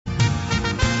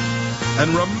And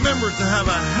remember to have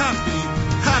a happy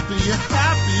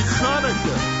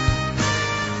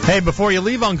Hanukkah. Hey, before you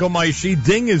leave Uncle Moishy,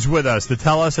 Ding is with us to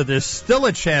tell us that there's still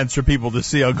a chance for people to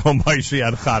see Uncle Moishy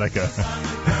at Hanukkah.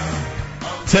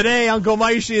 Today, Uncle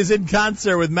Moishy is in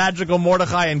concert with Magical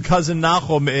Mordechai and Cousin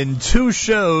Nachum in 2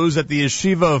 shows at the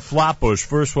Yeshiva of Flatbush.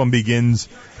 First one begins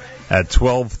at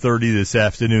 12:30 this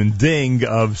afternoon. Ding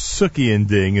of Suki and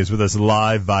Ding is with us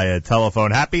live via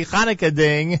telephone. Happy Hanukkah,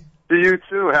 Ding. To you,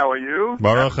 too. How are you?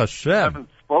 Baruch Hashem. I haven't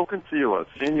spoken to you. I've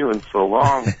seen you in so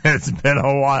long. It's been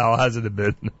a while, hasn't it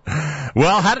been?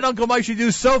 Well, how did Uncle Moishy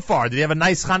do so far? Did he have a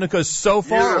nice Hanukkah so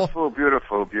far?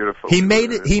 Beautiful. He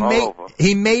made it. He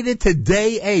made it to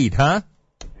day 8, huh?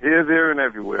 Here, there, and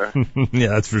everywhere. Yeah,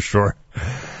 that's for sure.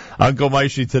 Uncle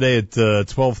Moishy today at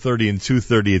 12:30 and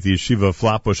 2:30 at the Yeshiva of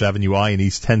Flatbush Avenue I and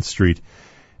East 10th Street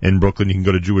in Brooklyn. You can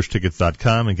go to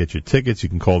jewishtickets.com and get your tickets. You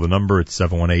can call the number. It's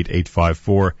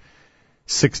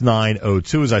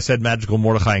 718-854-6902. As I said, Magical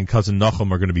Mordechai and Cousin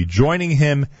Nachum are going to be joining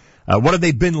him. What have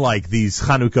they been like, these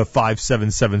Chanukah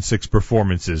 5776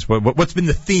 performances? What's been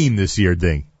the theme this year,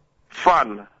 Ding?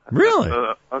 Fun. Really?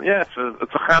 Yeah, it's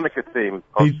a Hanukkah theme.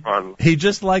 Fun. He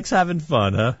just likes having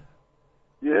fun, huh?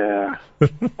 Yeah.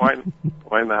 Why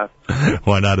not?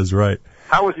 Why not is right.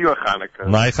 How was your Hanukkah?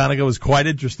 My Hanukkah was quite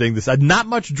interesting. Not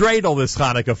much dreidel this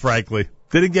Hanukkah, frankly.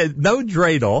 Didn't get no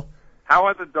dreidel. How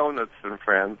are the donuts in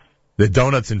France? The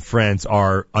donuts in France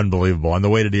are unbelievable. On the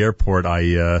way to the airport,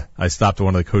 I stopped at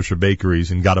one of the kosher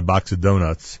bakeries and got a box of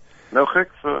donuts. No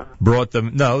chiksa? Brought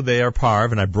them. No, they are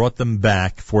parv, and I brought them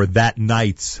back for that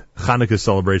night's Hanukkah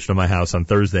celebration at my house on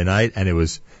Thursday night, and it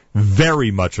was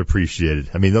very much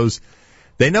appreciated. I mean,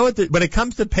 they know what when it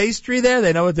comes to pastry there,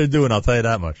 they know what they're doing, I'll tell you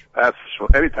that much. That's for sure.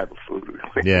 Any type of food,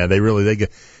 really. Yeah,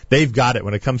 they've got it.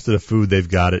 When it comes to the food, they've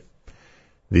got it.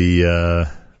 The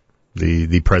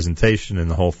presentation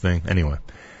and the whole thing. Anyway.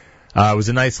 It was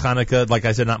a nice Hanukkah. Like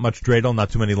I said, not much dreidel, not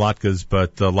too many latkes,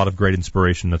 but a lot of great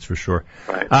inspiration, that's for sure.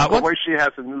 Right. She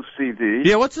has a new CD.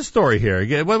 Yeah, what's the story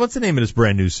here? What's the name of this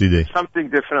brand new CD? Something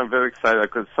different. I'm very excited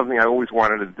because it's something I always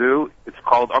wanted to do. It's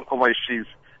called Uncle Moishy's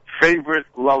Favorite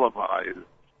Lullabies.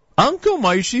 Uncle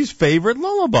Moishy's Favorite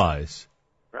Lullabies.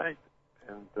 Right.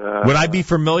 And would I be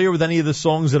familiar with any of the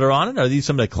songs that are on it? Are these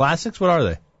some of the classics? What are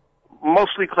they?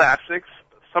 Mostly classics.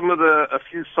 A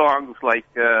few songs like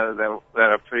that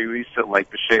are pretty recent, like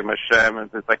B'Shem Hashem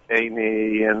and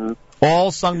Zitakeni, and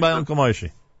all sung by Uncle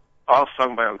Moishy. All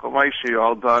sung by Uncle Moishy,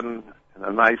 all done in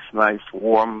a nice,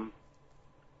 warm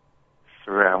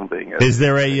surrounding. Is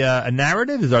there a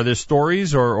narrative? Are there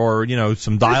stories or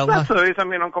some dialogue? It's not stories. I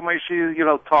mean, Uncle Moishy,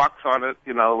 talks on it,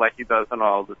 like he does on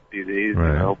all the CDs,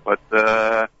 right. But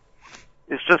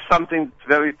it's just something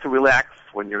to relax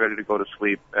when you're ready to go to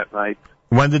sleep at night.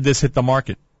 When did this hit the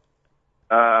market?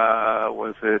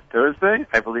 Was it Thursday?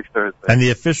 I believe Thursday. And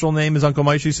the official name is Uncle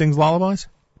Moishy Sings Lullabies?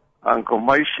 Uncle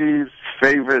Moishy's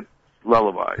Favorite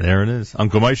Lullabies. There it is.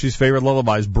 Uncle Moishy's Favorite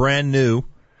Lullabies, brand new.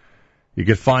 You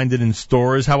can find it in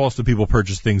stores. How else do people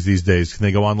purchase things these days? Can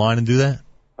they go online and do that?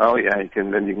 Oh, yeah. You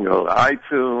can go to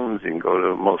iTunes. You can go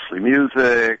to Mostly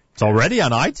Music. It's already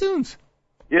on iTunes?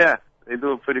 Yeah. They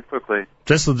do it pretty quickly.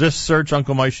 Just search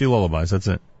Uncle Moishy Lullabies. That's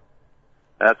it.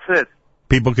 That's it.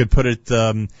 People could put it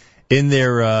in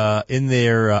their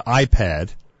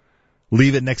iPad,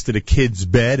 leave it next to the kid's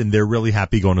bed, and they're really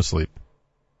happy going to sleep.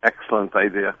 Excellent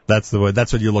idea. That's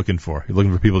what you're looking for. You're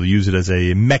looking for people to use it as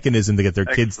a mechanism to get their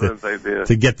kids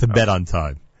to get to bed on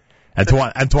time, and to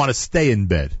want to stay in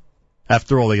bed.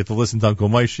 After all, they get to listen to Uncle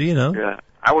Moishy, Yeah.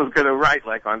 I was going to write,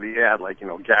 like, on the ad, like,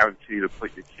 guarantee to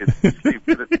put your kids to sleep,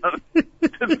 but it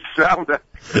doesn't sound that.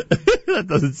 That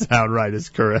doesn't sound right. It's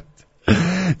correct.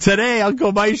 Today,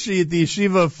 Uncle Moishy at the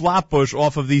Yeshiva of Flatbush,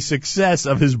 off of the success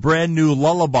of his brand new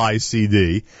Lullaby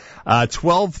CD,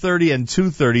 12:30 and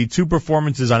 2:30, 2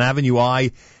 performances on Avenue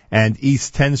I and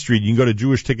East 10th Street. You can go to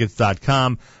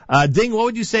jewishtickets.com. Ding, what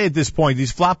would you say at this point?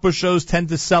 These Flatbush shows tend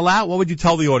to sell out. What would you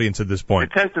tell the audience at this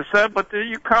point? They tend to sell, but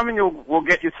you come and we'll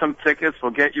get you some tickets.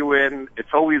 We'll get you in.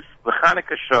 It's always the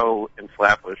Hanukkah show in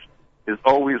Flatbush is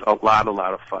always a lot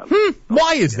of fun.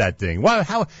 Why is that, Ding?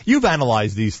 How you've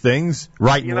analyzed these things,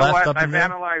 right and left, up and down?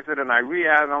 I've analyzed it and I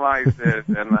reanalyzed it,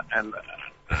 and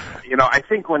I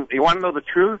think when you want to know the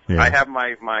truth, I have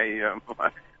my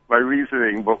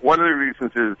reasoning. But one of the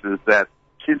reasons is that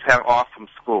kids have off from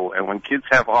school, and when kids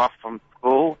have off from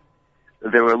school,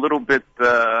 they're a little bit,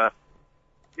 they're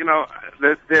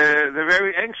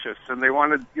very anxious, and they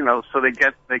want to, so they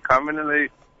come in and they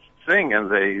sing and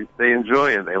they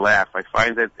enjoy and they laugh. I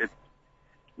find that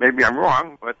maybe I'm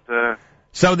wrong, but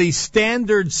so the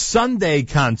standard Sunday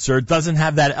concert doesn't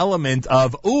have that element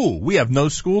of we have no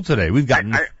school today. We've got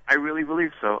I really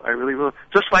believe so. I really will.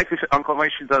 Just like if Uncle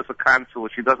Moshe does a concert,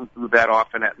 which he doesn't do that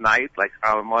often at night, like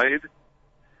Halamoid,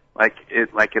 like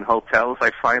in hotels,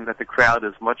 I find that the crowd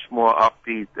is much more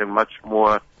upbeat and much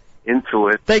more into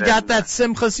it. They got that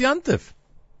Simchas Yontif.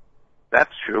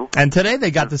 That's true. And today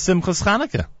they got the Simchas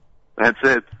Chanukah. That's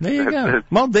it. There you That's go. it.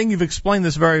 Well, Ding, you've explained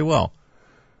this very well.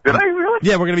 Did I really?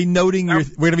 Yeah, we're going to be noting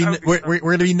we're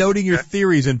going to be noting your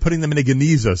theories and putting them in a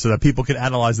Geniza so that people can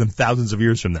analyze them thousands of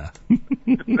years from now.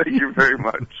 Thank you very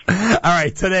much. All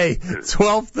right, today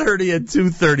 12:30 and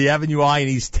 2:30, Avenue I and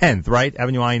East 10th, right?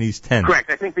 Avenue I and East 10th.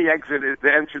 Correct. I think the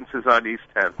entrance is on East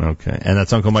 10th. Okay, and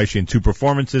that's Uncle Moshe in 2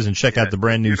 performances, and check out the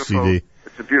brand new CD.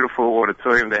 It's a beautiful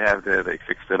auditorium they have there. They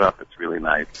fixed it up. It's really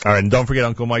nice. All right, and don't forget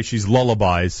Uncle Moshe's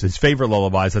lullabies, his favorite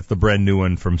lullabies. That's the brand new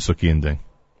one from Suki and Ding.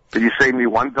 Did you save me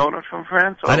one donut from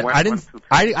France? Or I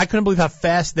couldn't believe how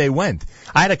fast they went.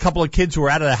 I had a couple of kids who were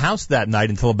out of the house that night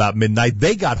until about midnight.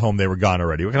 They got home, they were gone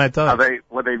already. What can I tell you?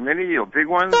 Were they mini or big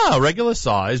ones? No, regular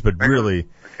size, but really.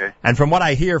 Okay. And from what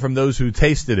I hear from those who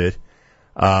tasted it,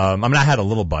 I had a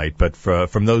little bite, but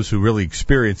from those who really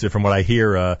experienced it, from what I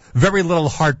hear, very little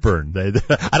heartburn. I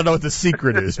don't know what the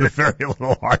secret is, but very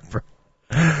little heartburn.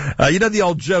 You know the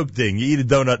old joke, Ding. You eat a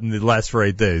donut and it lasts for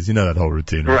 8 days. You know that whole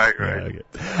routine, right? Right. Okay.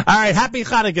 All right. Happy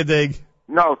Hanukkah, Ding.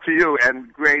 No, to you,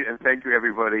 and great, and thank you,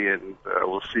 everybody, and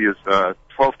we'll see you 12:30,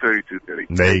 2:30.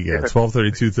 There you go.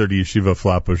 12:30, 2:30, Yeshiva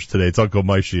Flatbush today. It's Uncle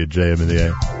Moshe at JM in the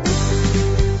AM.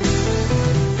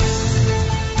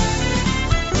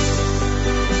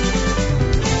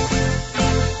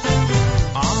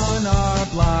 On our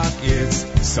block, it's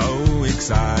so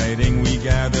exciting. We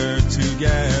gather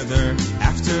together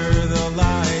after the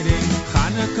lighting.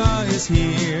 Hanukkah is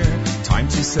here, time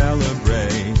to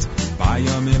celebrate.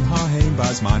 Bayamim ha'hem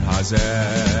bazman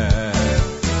hazeh.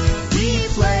 We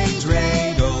play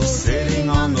dreidel sitting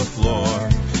on the floor.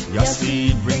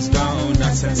 Yossi brings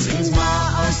donuts and sings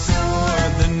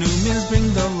ma'asur. The new mids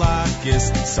bring the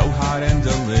latkes, so hot and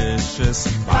delicious.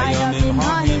 Bayamim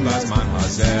ha'hem bazman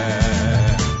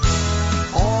hazeh.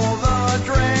 All the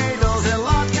dreidels and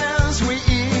latkes we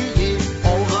eat,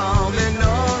 all the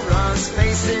menorahs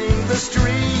facing the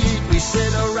street. We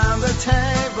sit around the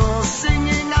table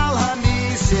singing al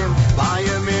hanisim,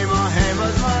 bayamim ha'hem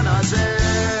bazman hazeh.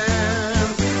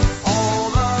 All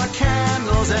the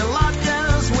candles and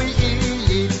latkes we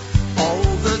eat, all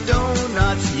the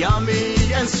donuts yummy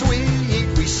and sweet.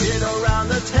 We sit around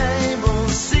the table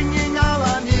singing al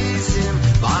hanisim,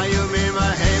 bayamim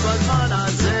ha'hem bazman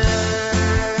hazeh.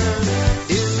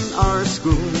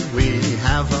 We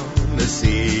have a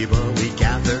mesiba, we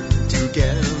gather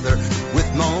together with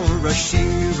Mora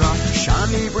Shira.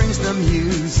 Shani brings the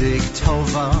music,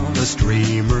 Tova the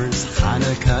streamers.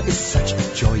 Hanukkah is such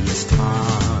a joyous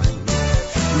time.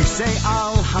 We say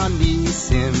Al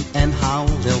Hanisim and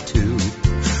Hallel too.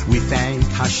 We thank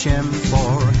Hashem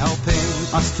for helping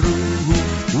us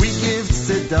through. We give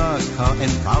tzedakah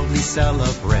and proudly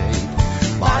celebrate.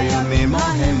 Bayamim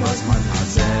ha'hem bazman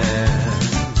hazeh.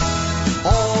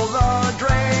 All the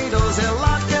dreidels and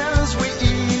latkes we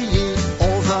eat,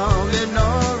 all the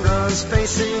menorahs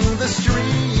facing the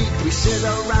street. We sit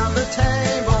around the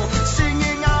table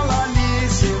singing al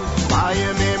hanisim,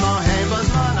 bayamim ha'hem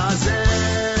bazman hazeh.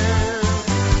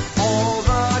 All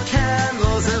the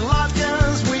candles and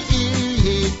latkes we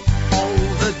eat, all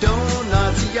the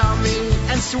donuts yummy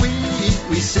and sweet.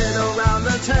 We sit around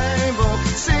the table